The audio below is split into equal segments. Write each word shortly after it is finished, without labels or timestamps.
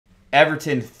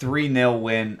Everton 3-0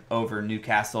 win over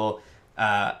Newcastle.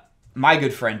 My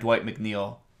good friend Dwight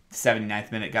McNeil,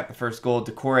 79th minute, got the first goal.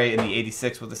 Decore in the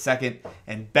 86th with the second.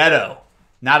 And Beto,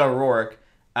 not O'Rourke,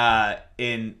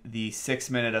 in the 6th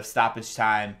minute of stoppage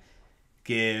time,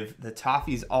 give the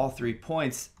Toffees all 3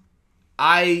 points.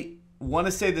 I want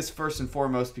to say this first and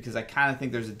foremost because I kind of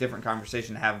think there's a different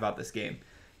conversation to have about this game,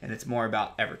 and it's more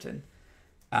about Everton.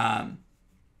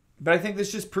 But I think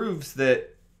this just proves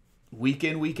that week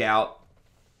in, week out,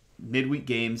 midweek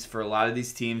games for a lot of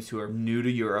these teams who are new to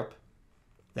Europe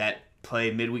that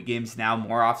play midweek games now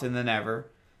more often than ever,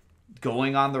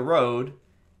 going on the road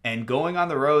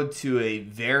to a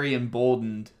very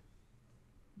emboldened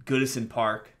Goodison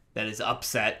Park that is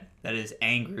upset, that is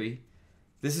angry.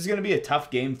 This is going to be a tough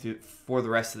game for the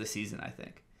rest of the season, I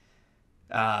think.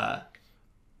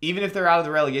 Even if they're out of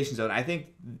the relegation zone, I think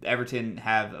Everton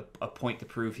have a point to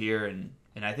prove here, and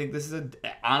I think this is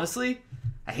honestly,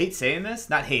 I hate saying this,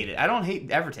 not hate it. I don't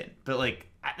hate Everton, but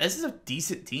this is a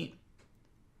decent team.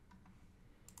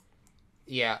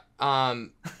 Yeah.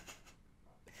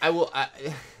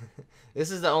 This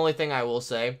is the only thing I will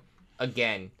say.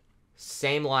 Again,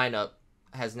 same lineup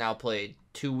has now played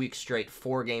 2 weeks straight,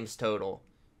 4 games total,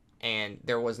 and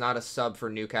there was not a sub for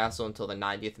Newcastle until the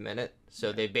 90th minute.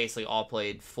 So they basically all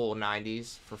played full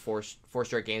 90s for four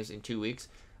straight games in 2 weeks.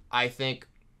 I think,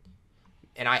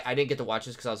 and I didn't get to watch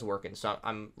this because I was working, so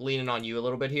I'm leaning on you a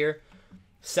little bit here.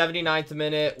 79th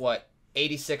minute,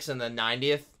 86th and the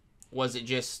 90th? Was it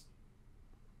just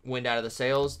wind out of the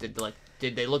sails? Did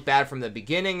they look bad from the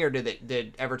beginning, or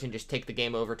did Everton just take the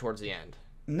game over towards the end?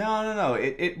 No.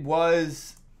 It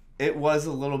was a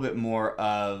little bit more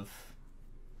of.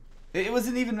 It was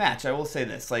an even match. I will say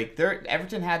this: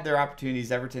 Everton had their opportunities.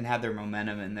 Everton had their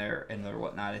momentum and their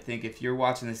whatnot. I think if you're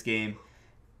watching this game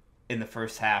in the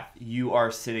first half, you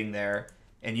are sitting there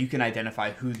and you can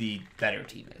identify who the better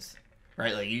team is,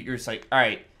 right? You're just all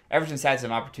right. Everton's had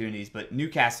some opportunities, but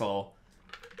Newcastle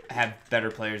have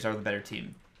better players, are the better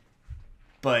team.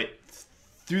 But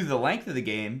through the length of the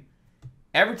game,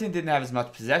 Everton didn't have as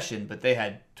much possession, but they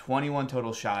had 21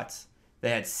 total shots. They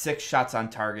had 6 shots on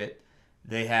target.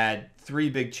 They had 3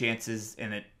 big chances,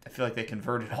 and I feel like they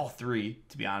converted all 3,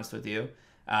 to be honest with you.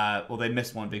 They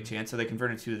missed 1 big chance, so they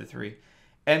converted 2 of the 3.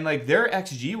 And, their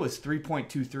XG was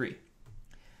 3.23.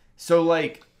 So,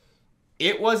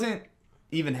 it wasn't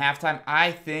even halftime.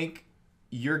 I think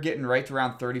you're getting right to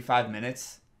around 35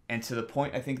 minutes, and to the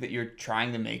point I think that you're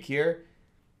trying to make here,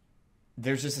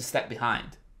 there's just a step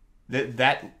behind.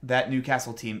 That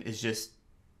Newcastle team is just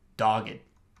dogged.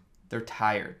 They're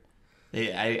tired.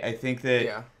 I think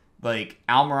that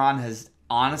Almiron has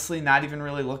honestly not even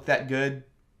really looked that good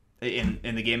in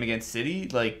the game against City.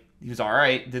 He was all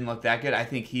right, didn't look that good. I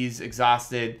think he's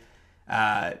exhausted.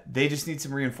 They just need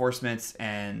some reinforcements,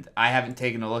 and I haven't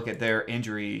taken a look at their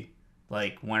injury.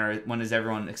 When is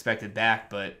everyone expected back?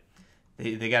 But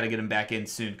they got to get him back in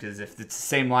soon, because if it's the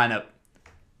same lineup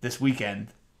this weekend,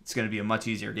 it's going to be a much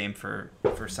easier game for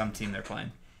some team they're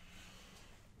playing.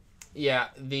 Yeah,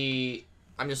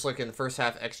 I'm just looking, the first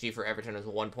half XG for Everton is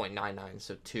 1.99,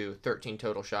 so 13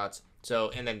 total shots. So,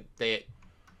 and then they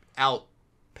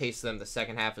outpaced them the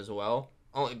second half as well,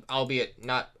 albeit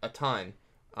not a ton.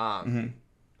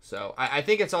 So I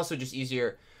think it's also just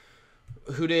easier.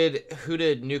 Who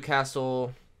did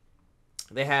Newcastle?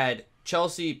 They had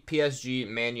Chelsea, PSG,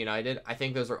 Man United. I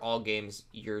think those are all games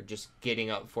you're just getting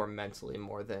up for mentally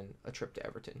more than a trip to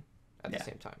Everton at the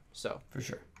same time. So for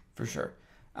sure.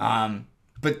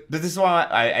 But this is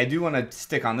why I do want to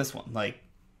stick on this one.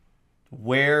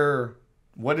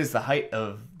 What is the height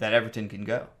of that Everton can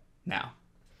go now?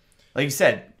 Like you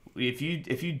said, if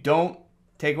you don't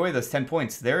take away those 10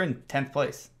 points, they're in 10th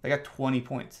place. They got 20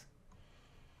 points.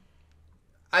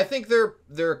 I think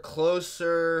they're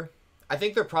closer. I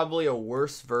think they're probably a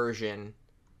worse version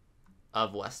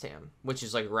of West Ham, which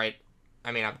is right.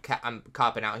 I mean, I'm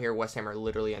copping out here. West Ham are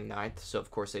literally in 9th, so of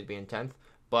course they'd be in 10th.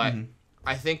 But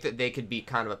I think that they could be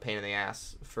kind of a pain in the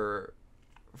ass for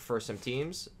some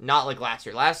teams. Not like last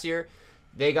year. Last year,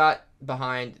 they got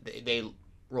behind. They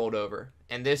rolled over.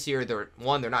 And this year, they're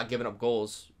not giving up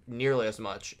goals nearly as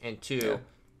much. And 2,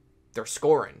 they're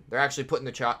scoring. They're actually putting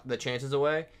the chances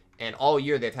away. And all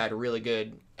year, they've had really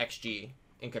good XG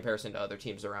in comparison to other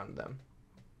teams around them.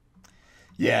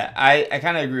 Yeah, I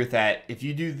kind of agree with that. If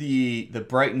you do the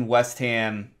Brighton, West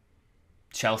Ham,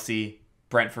 Chelsea,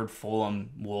 Brentford, Fulham,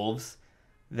 Wolves,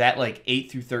 that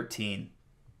 8 through 13,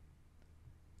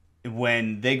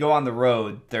 when they go on the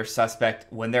road, they're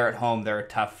suspect. When they're at home, they're a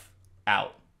tough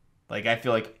out. I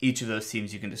feel like each of those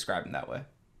teams you can describe in that way.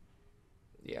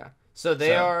 Yeah. So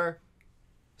they are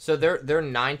So they're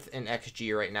ninth in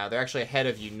XG right now. They're actually ahead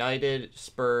of United,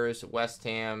 Spurs, West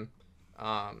Ham,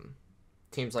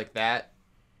 teams like that.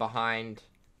 Behind,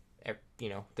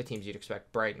 the teams you'd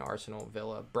expect: Brighton, Arsenal,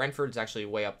 Villa. Brentford's actually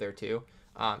way up there too.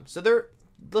 So they're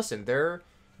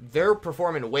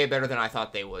performing way better than I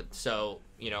thought they would. So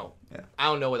I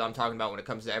don't know what I'm talking about when it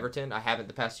comes to Everton. I haven't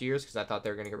the past 2 years because I thought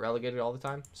they were going to get relegated all the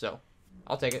time. So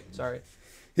I'll take it. Sorry.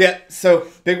 Yeah, so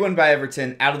big one by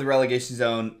Everton, out of the relegation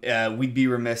zone. We'd be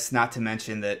remiss not to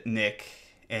mention that Nick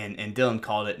and Dylan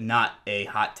called it not a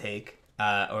hot take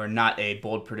or not a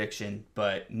bold prediction,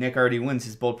 but Nick already wins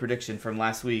his bold prediction from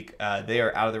last week. They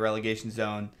are out of the relegation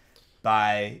zone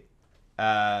by,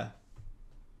 I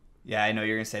know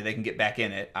you're going to say they can get back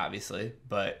in it, obviously,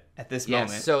 but at this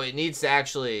moment. So it needs to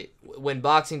actually, when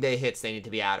Boxing Day hits, they need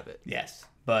to be out of it. Yes,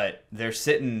 but they're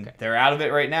they're out of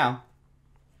it right now.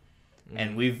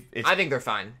 And I think they're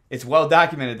fine. It's well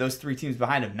documented. Those 3 teams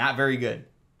behind them, not very good.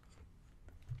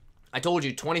 I told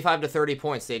you, 25 to 30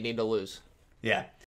 points they'd need to lose. Yeah.